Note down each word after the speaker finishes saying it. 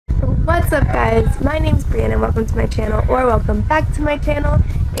What's up guys, my name's Brianna and welcome to my channel, or welcome back to my channel.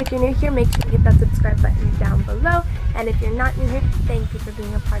 If you're new here, make sure you hit that subscribe button down below, and if you're not new here, thank you for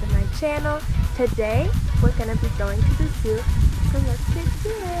being a part of my channel. Today, we're going to be going to the zoo, so let's get to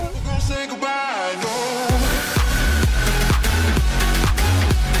it.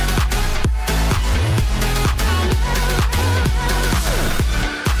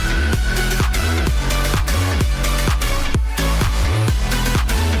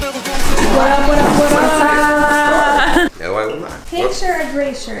 What up, what up, what up? No, I will not. Pink shirt or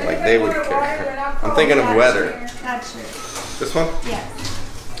gray shirt? Like they would care. I'm thinking of weather. That shirt. This one?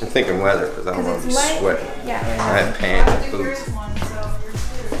 Yes. I'm thinking weather because I don't want to be sweating. Yeah. I have pants and boots.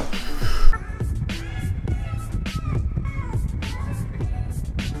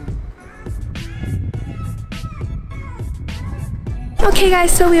 Okay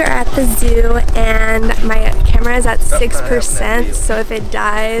guys, so we are at the zoo and my camera is at 6%, so if it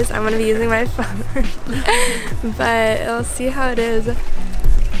dies, I'm going to be using my phone. But we'll see how it is.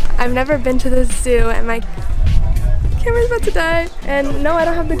 I've never been to the zoo and my camera's about to die. And no, I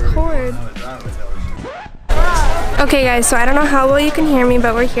don't have the cord. Okay guys, so I don't know how well you can hear me,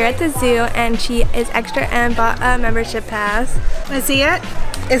 but we're here at the zoo and she is extra and bought a membership pass. Let's see it?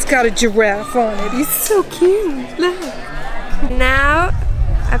 It's got a giraffe on it. He's so cute. Look. Now,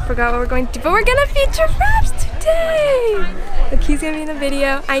 I forgot what we're going to do, but we're gonna feed giraffes today! Look, he's gonna be in the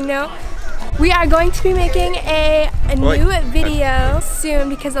video, I know. We are going to be making a new video soon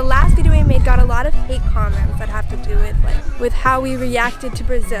because the last video we made got a lot of hate comments that have to do with how we reacted to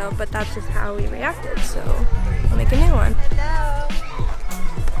Brazil, but that's just how we reacted, so we'll make a new one. Hello!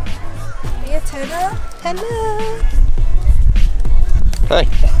 Hey, Toto. Hello! Hey,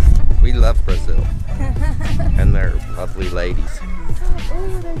 we love Brazil. And they're lovely ladies.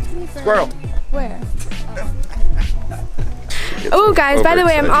 Oh, they're cute. Squirrel! Where? Oh guys, by the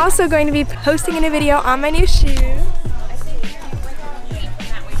way, I'm also going to be posting a new video on my new shoes.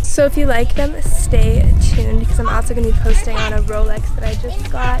 So if you like them, stay tuned because I'm also going to be posting on a Rolex that I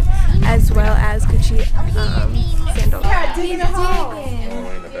just got, as well as Gucci sandals.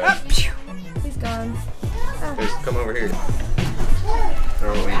 He's gone. Just come over here.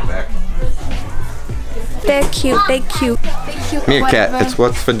 Throw away back. They're cute, they're cute. Meerkat, it's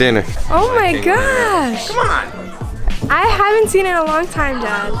what's for dinner. Oh my gosh! Come on! I haven't seen it in a long time,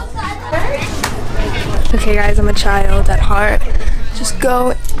 Dad. Okay guys, I'm a child at heart. Just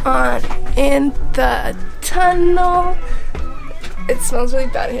go on in the tunnel. It smells really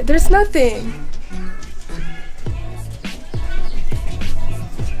bad in here. There's nothing.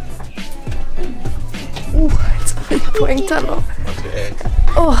 Ooh, it's a really boring tunnel. Okay.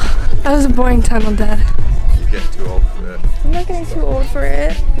 Oh, that was a boring tunnel, Dad. You get too old for that. I'm not getting too old for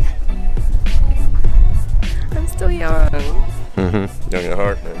it. I'm still young. Young at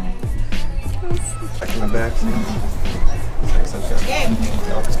heart, man. Back in the back.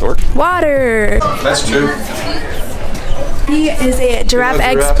 Stork? Water. That's true. He is a giraffe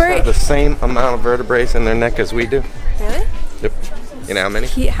expert. Have the same amount of vertebrae in their neck as we do. Really? Yep. You know how many?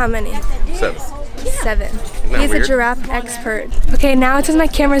 How many? 7. 7. Isn't that He's weird? a giraffe expert. Okay, now it says my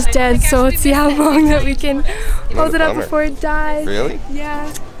camera's dead, so let's see how long that we can hold it up before it dies. Really? Yeah.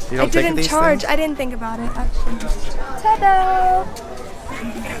 You don't I think didn't of these charge. things? I didn't think about it, actually. Ta-da!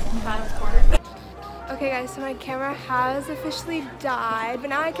 Okay guys, so my camera has officially died, but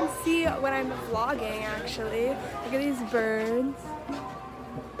now I can see when I'm vlogging, actually. Look at these birds.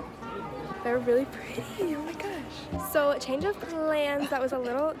 They're really pretty, oh my gosh. So change of plans, that was a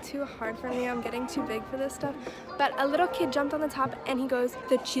little too hard for me. I'm getting too big for this stuff. But a little kid jumped on the top and he goes,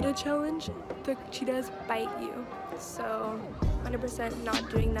 the cheetah challenge, the cheetahs bite you. So 100%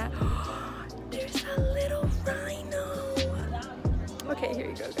 not doing that. There's a little rhino. Okay, here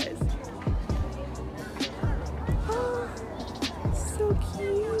you go guys. Oh, so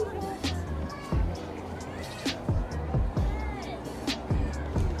cute.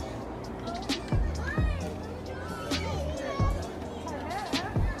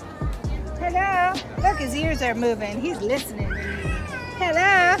 Hello. Look, his ears are moving. He's listening to me.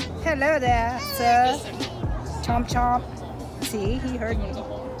 Hello. Hello there, sir. Chomp chomp. See, he heard me.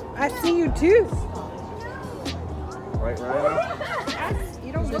 I see you too. White rhino?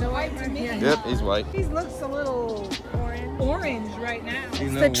 You don't look white to me. Yep, he's white. He looks a little orange right now. Do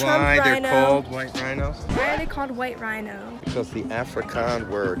you know The Trump why they're rhino. called white rhinos? Why are they called white rhino? Because the Afrikaans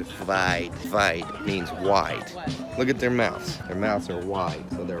word wide means wide. Look at their mouths. Their mouths are wide,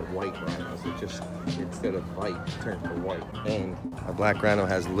 so they're white rhinos. It just, instead of white, turns to white. And a black rhino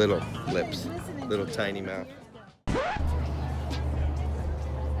has little lips, little tiny mouth.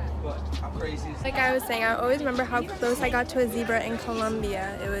 Like I was saying, I always remember how close I got to a zebra in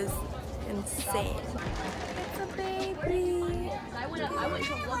Colombia. It was insane. It's a baby. I went to look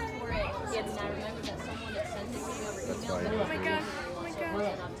for it, and I remember that someone had sent it to me over email. Oh my god, oh my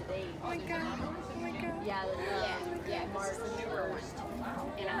god, Up to date. oh my god, oh my god. Yeah, Mars the newer one.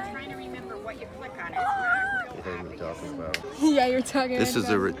 And I'm trying to remember what you click on. It's You heard me talking about. Yeah, you're talking This is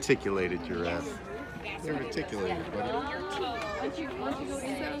a about reticulated giraffe. They're reticulated, buddy. Once you go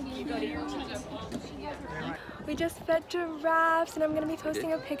in, you go to your teeth. We just fed giraffes, and I'm gonna be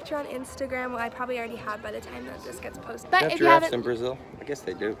posting a picture on Instagram. Well, I probably already have by the time that this gets posted. But Have if you giraffes haven't, in Brazil? I guess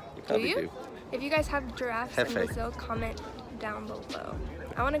they do. You do probably you? do. If you guys have giraffes in Hefe. Brazil, comment down below.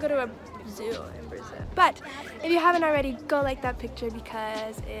 I want to go to a zoo in Brazil. But if you haven't already, go like that picture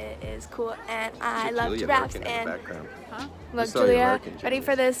because it is cool, and I love Julia giraffes. lurking in the And background. look, saw you Julia, lurking, ready Julia.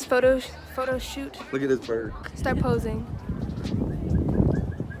 for this photo shoot? Look at this bird. Start posing.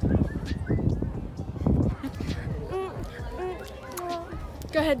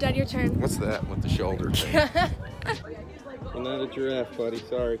 Go ahead, Dad, your turn. What's that with the shoulder thing? You're not a giraffe, buddy.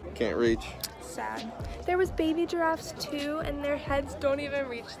 Sorry. Can't reach. Sad. There was baby giraffes too, and their heads don't even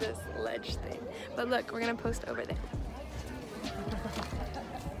reach this ledge thing. But look, we're gonna post over there.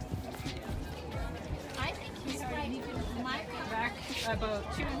 I think he's like my back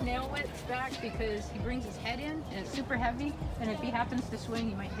about 2 nail widths back because he brings his head in and it's super heavy, and if he happens to swing,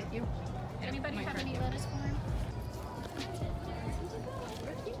 he might hit you. Anybody have any lettuce for him?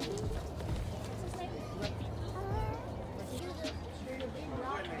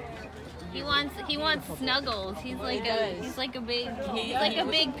 He wants snuggles. He's like a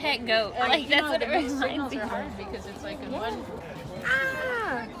big pet goat. Like that's what it reminds Signals me are of. hard because it's like in one.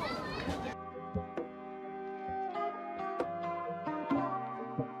 Ah!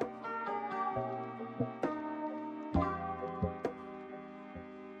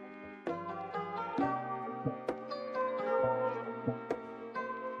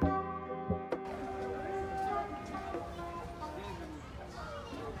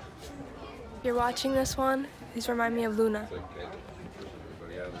 You're watching this one? These remind me of Luna. I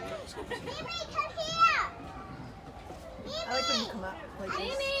like when you come up like this.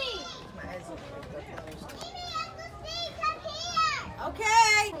 Mimi! My eyes look like that.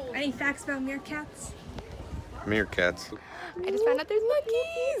 Okay. Any facts about meerkats? Meerkats. I just found out there's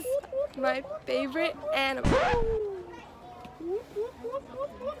monkeys! My favorite animal.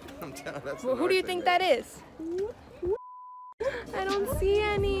 I'm telling that's Well, who do you think that is? I don't see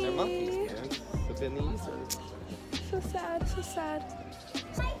any. They're monkeys, man. The Beninese are... So sad, so sad.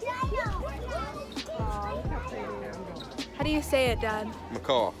 How do you say it, Dad?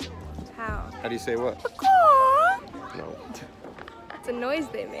 Macaw. How? How do you say what? Caw! No. It's a noise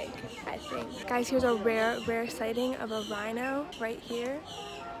they make, I think. Guys, here's a rare sighting of a rhino right here.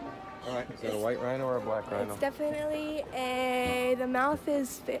 Alright, is that a white rhino or a black rhino? It's definitely the mouth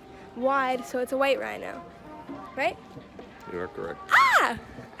is wide, so it's a white rhino, right? You are correct. Ah!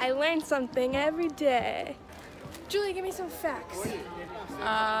 I learned something every day. Julie, give me some facts.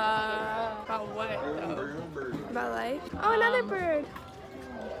 About what? About life. Oh, another bird.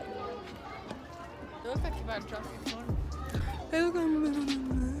 It looks like you about to drop your phone.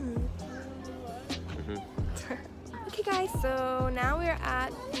 Okay guys, so now we're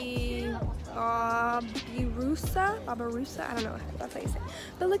at the Barbarossa, I don't know if that's how you say it.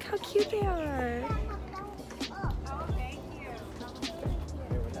 But look how cute they are.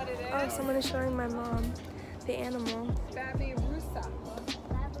 Oh, someone is showing my mom the animal. Barbarossa.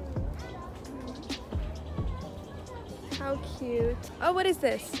 How cute. Oh, what is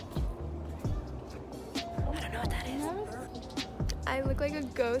this? I don't know what that is. I look like a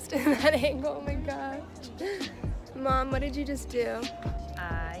ghost in that angle, oh my gosh. Mom, what did you just do?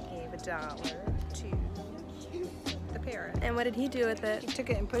 I gave $1 to the parrot. And what did he do with it? He took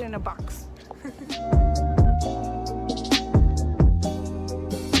it and put it in a box.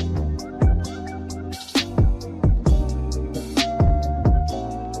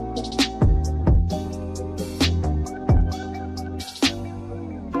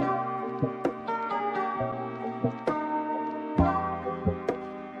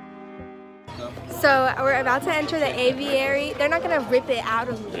 So we're about to enter the aviary. They're not gonna rip it out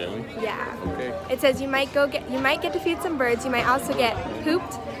of me. Really? Yeah. Okay. It says you might get to feed some birds. You might also get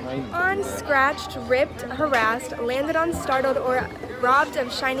pooped on, scratched, ripped, harassed, landed on, startled, or robbed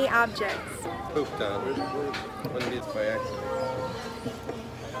of shiny objects. Pooped on. What it is by accident.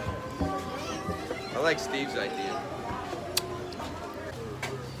 I like Steve's idea.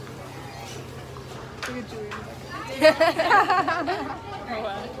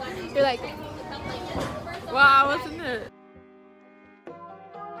 You're like, Wow, wasn't it?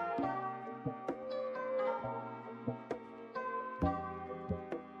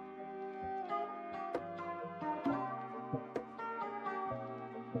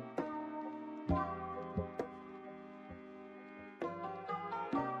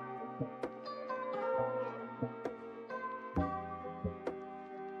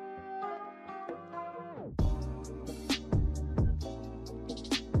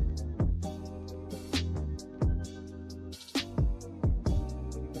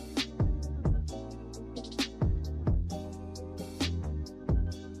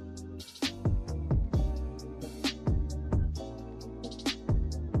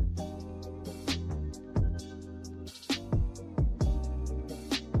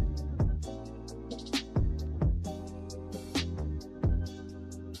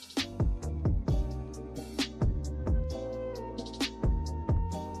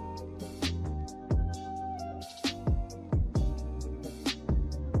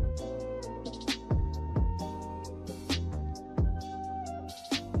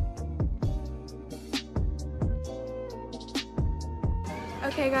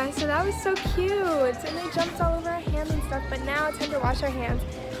 Okay guys, so that was so cute. And they jumped all over our hands and stuff, but now it's time to wash our hands.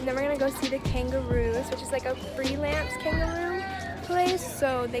 And then we're gonna go see the kangaroos, which is like a freelance kangaroo place,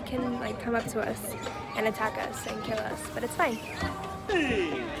 so they can like come up to us and attack us and kill us, but it's fine.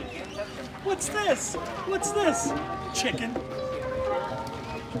 Hey, what's this? What's this? Chicken.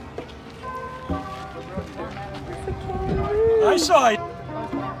 I saw it.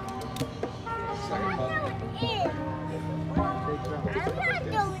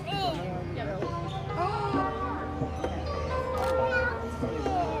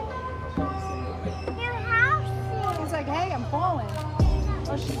 He's like, hey, I'm falling.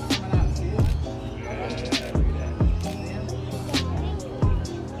 Oh, shit.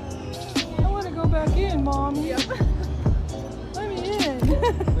 I want to go back in, Mommy. Yep. Let me in.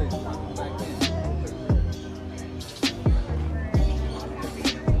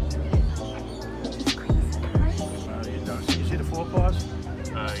 You see the forepaws?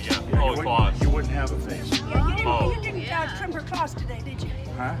 Yeah. Oh, claws. You wouldn't have a face. Oh. You didn't trim her claws today, did you?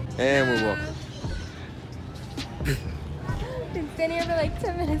 Huh? And we're walking. Been standing here for like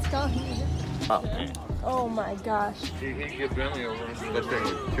 10 minutes calling you. Oh. Oh my gosh. He get Bentley over. That thing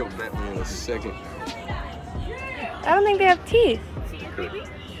would kill Bentley in a second. I don't think they have teeth.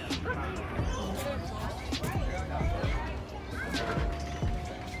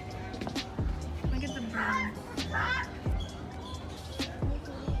 Look at the brown.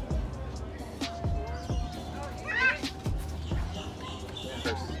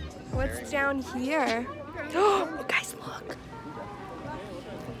 What's down here? Oh, guys, look.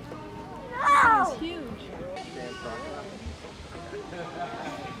 It's huge.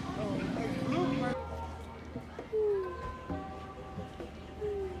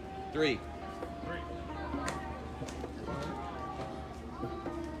 Three.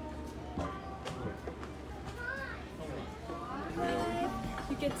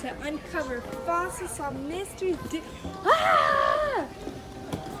 You get to uncover fossils, solve mysteries. Ah!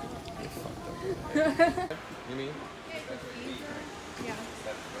 You mean? Yeah.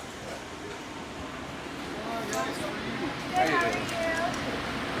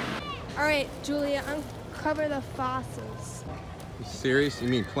 All right, Julia, uncover the fossils. You serious? You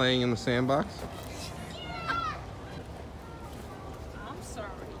mean playing in the sandbox? I'm sorry.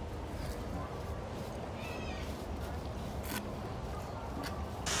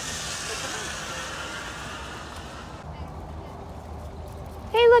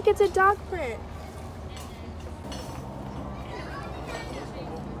 Hey, look, it's a dog print.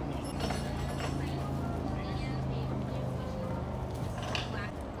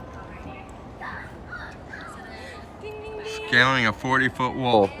 Scaling a 40-foot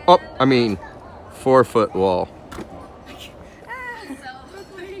wall. Oh, I mean, 4-foot wall.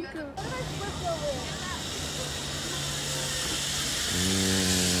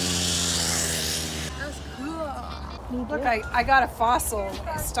 Look, I got a fossil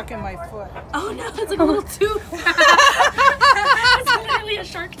stuck in my foot. Oh no, it's like a little tooth. It's literally a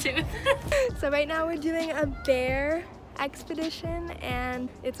shark tooth. So right now we're doing a bear expedition, and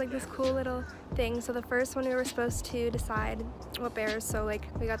it's like this cool little thing. So the first one we were supposed to decide what bears, so like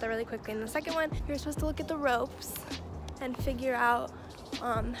we got that really quickly. And the second one, we were supposed to look at the ropes and figure out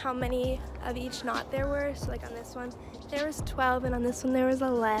how many of each knot there were. So like on this one there was 12, and on this one there was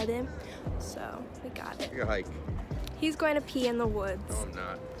 11. So we got it. Take a hike. He's going to pee in the woods. No, I'm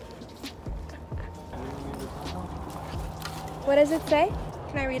not. What does it say?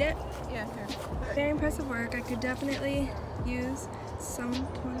 Can I read it? Yeah, here. Very impressive work. I could definitely use some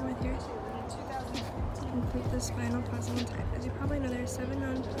toner with yours to complete this final puzzle in type. As you probably know, there are 7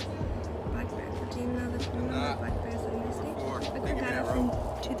 known black bears. But do you know the 20 known black bears in the state? Look for data from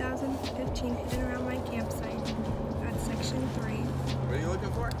 2015 hidden around my campsite at section 3. What are you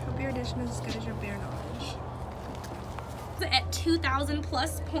looking for? Hope your addition is as good as your bear knowledge. At 2,000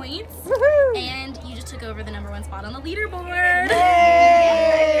 plus points. Woohoo! And you just took over the #1 spot on the leaderboard.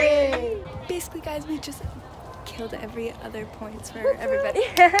 Yay! Basically, guys, we just killed every other points for everybody.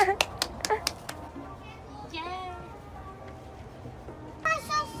 Yeah.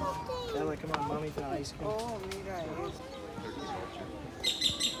 Ella, come on, mommy's got ice cream. Oh, you guys.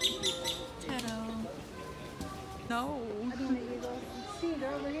 No. Steve,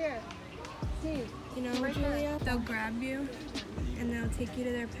 they're over here. Steve. You know, Julia, they'll grab you and they'll take you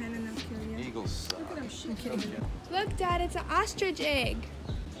to their pen and they'll kill you. Eagles suck. I'm kidding. Look, Dad, it's an ostrich egg.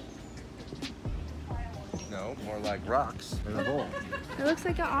 No, more like rocks. And a ball. It looks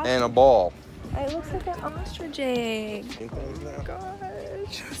like an ostrich. And a ball. It looks like an ostrich egg. Ain't those now?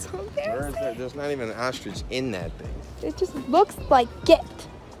 Gosh, so Where is embarrassing. there? There's not even an ostrich in that thing. It just looks like it.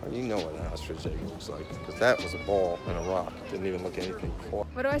 You know what an ostrich egg looks like, because that was a ball and a rock. Didn't even look anything cool.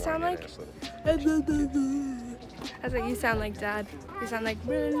 What do I sound like? I was like, you sound like Dad. You sound like.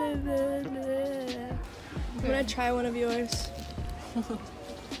 I'm gonna try one of yours.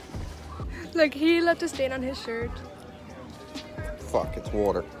 Look, he left a stain on his shirt. Fuck, it's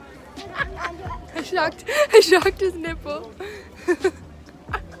water. I shocked his nipple.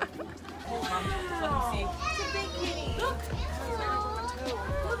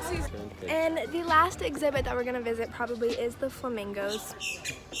 And the last exhibit that we're gonna visit probably is the flamingos.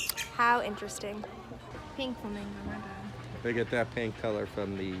 How interesting. Pink flamingo, my bad. They get that pink color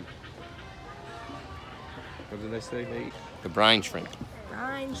from the, what did I say they eat? The brine shrimp.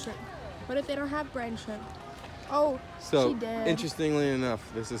 Brine shrimp. What if they don't have brine shrimp? Oh, So, she did. interestingly enough,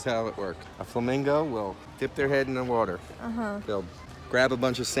 this is how it works. A flamingo will dip their head in the water. They'll grab a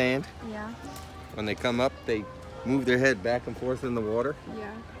bunch of sand. Yeah. When they come up, they move their head back and forth in the water.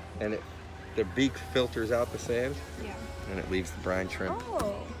 Yeah. And their beak filters out the sand. Yeah. And it leaves the brine shrimp.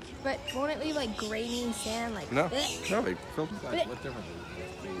 Oh, but won't it leave like grainy sand? Like No, bleh? no, they filter Bleh. that. What difference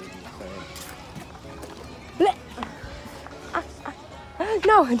Bleh.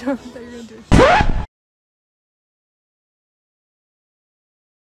 No, I don't think you're gonna do it.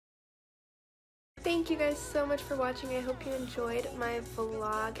 Thank you guys so much for watching. I hope you enjoyed my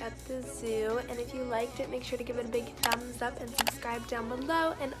vlog at the zoo. And if you liked it, make sure to give it a big thumbs up and subscribe down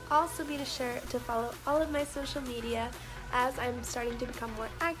below. And also be sure to follow all of my social media, as I'm starting to become more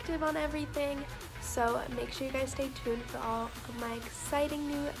active on everything. So make sure you guys stay tuned for all of my exciting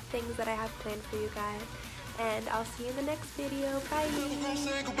new things that I have planned for you guys. And I'll see you in the next video. Bye!